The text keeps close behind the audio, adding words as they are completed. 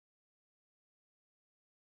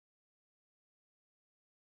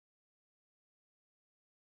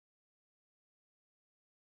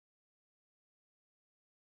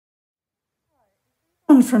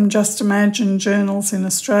From Just Imagine Journals in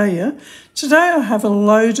Australia. Today I have a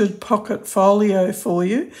loaded pocket folio for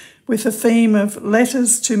you with a theme of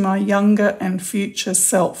letters to my younger and future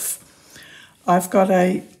self. I've got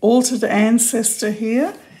a altered ancestor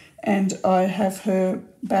here and I have her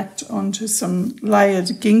backed onto some layered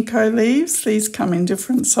ginkgo leaves. These come in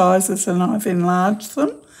different sizes and I've enlarged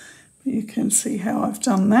them. You can see how I've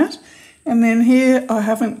done that. And then here I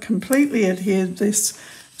haven't completely adhered this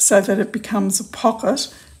so that it becomes a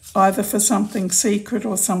pocket, either for something secret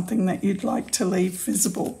or something that you'd like to leave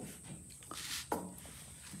visible.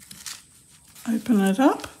 Open it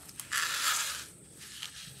up.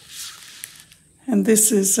 And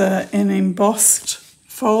this is an embossed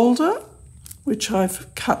folder, which I've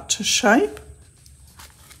cut to shape.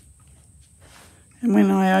 And when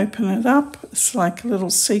I open it up, it's like a little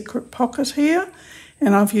secret pocket here.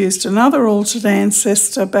 And I've used another altered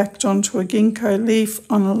ancestor backed onto a ginkgo leaf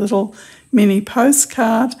on a little mini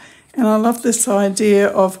postcard. And I love this idea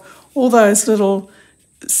of all those little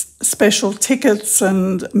special tickets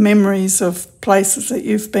and memories of places that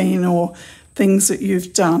you've been or things that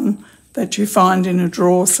you've done that you find in a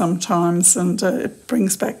drawer sometimes, and it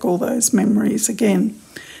brings back all those memories again.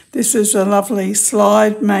 This is a lovely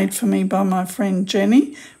slide made for me by my friend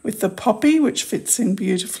Jenny with the poppy, which fits in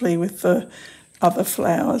beautifully with the other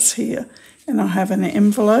flowers here. And I have an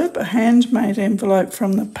envelope, a handmade envelope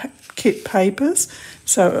from the kit papers.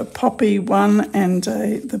 So a poppy one and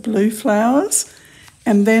the blue flowers.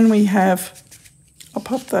 And then we have, I'll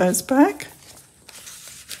pop those back.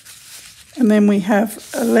 And then we have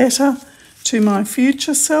a letter to my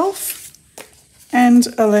future self and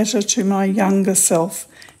a letter to my younger self.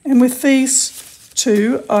 And with these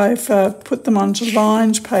two, I've put them onto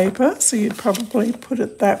lined paper, so you'd probably put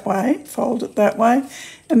it that way, fold it that way.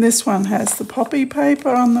 And this one has the poppy paper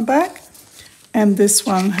on the back, and this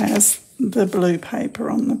one has the blue paper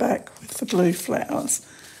on the back with the blue flowers.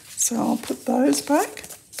 So I'll put those back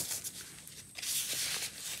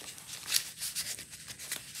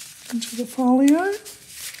into the folio.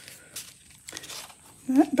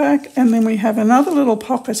 That back, and then we have another little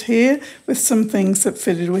pocket here with some things that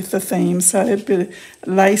fitted with the theme. So a bit of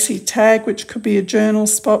lacy tag, which could be a journal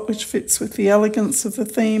spot, which fits with the elegance of the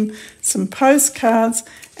theme, some postcards,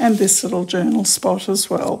 and this little journal spot as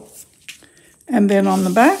well. And then on the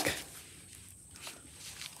back,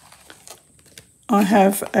 I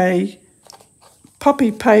have a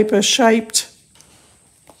poppy paper shaped,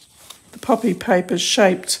 the poppy paper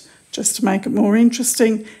shaped just to make it more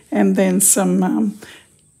interesting, and then some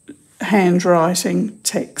handwriting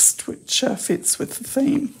text which fits with the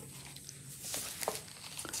theme.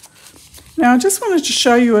 Now I just wanted to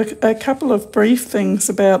show you a couple of brief things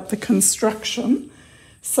about the construction.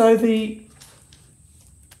 So the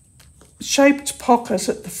shaped pocket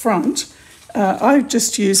at the front, I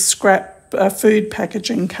just used scrap food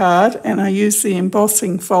packaging card, and I used the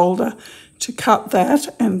embossing folder to cut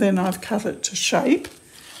that, and then I've cut it to shape.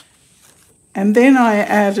 And then I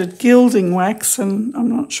added gilding wax, and I'm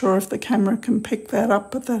not sure if the camera can pick that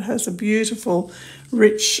up, but that has a beautiful,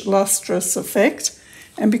 rich, lustrous effect.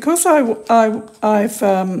 And because I've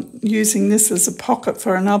using this as a pocket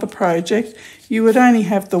for another project, you would only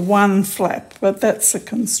have the one flap, but that's the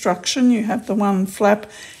construction. You have the one flap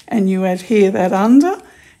and you adhere that under.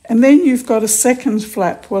 And then you've got a second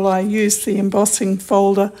flap. Well, I used the embossing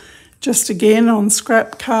folder just again on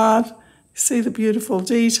scrap card. See the beautiful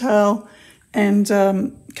detail, and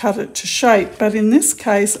cut it to shape. But in this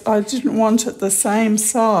case, I didn't want it the same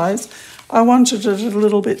size. I wanted it a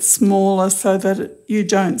little bit smaller so that you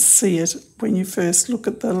don't see it when you first look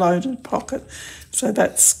at the loaded pocket. So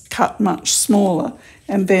that's cut much smaller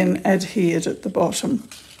and then adhered at the bottom.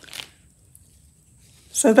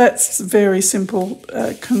 So that's very simple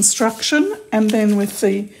construction. And then with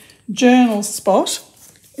the journal spot,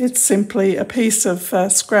 it's simply a piece of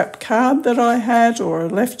scrap card that I had, or a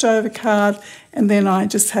leftover card, and then I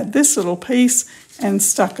just had this little piece and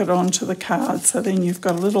stuck it onto the card. So then you've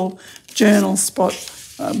got a little journal spot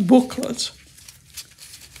booklet.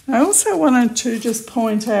 I also wanted to just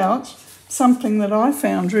point out something that I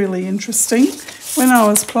found really interesting. When I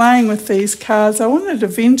was playing with these cards, I wanted a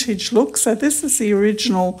vintage look. So this is the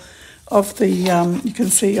original of the, you can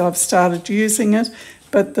see I've started using it,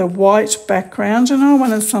 but the white background, and I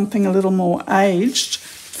wanted something a little more aged,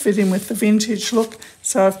 fit in with the vintage look.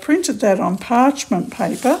 So I've printed that on parchment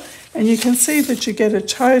paper, and you can see that you get a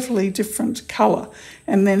totally different colour.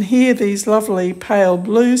 And then here, these lovely pale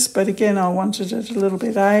blues, but again, I wanted it a little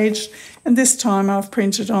bit aged. And this time I've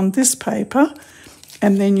printed on this paper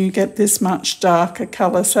and then you get this much darker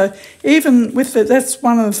colour. So even with it, that's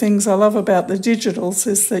one of the things I love about the digitals,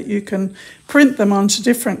 is that you can print them onto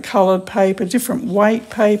different coloured paper, different weight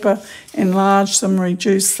paper, enlarge them,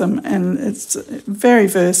 reduce them, and it's very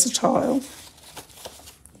versatile.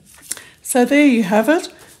 So there you have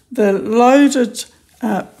it, the loaded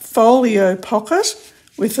folio pocket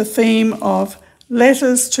with the theme of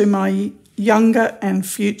letters to my younger and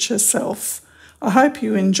future self. I hope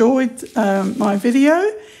you enjoyed my video,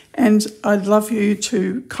 and I'd love you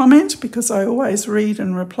to comment, because I always read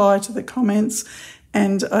and reply to the comments,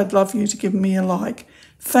 and I'd love you to give me a like.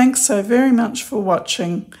 Thanks so very much for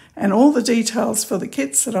watching, and all the details for the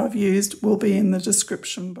kits that I've used will be in the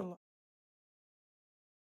description below.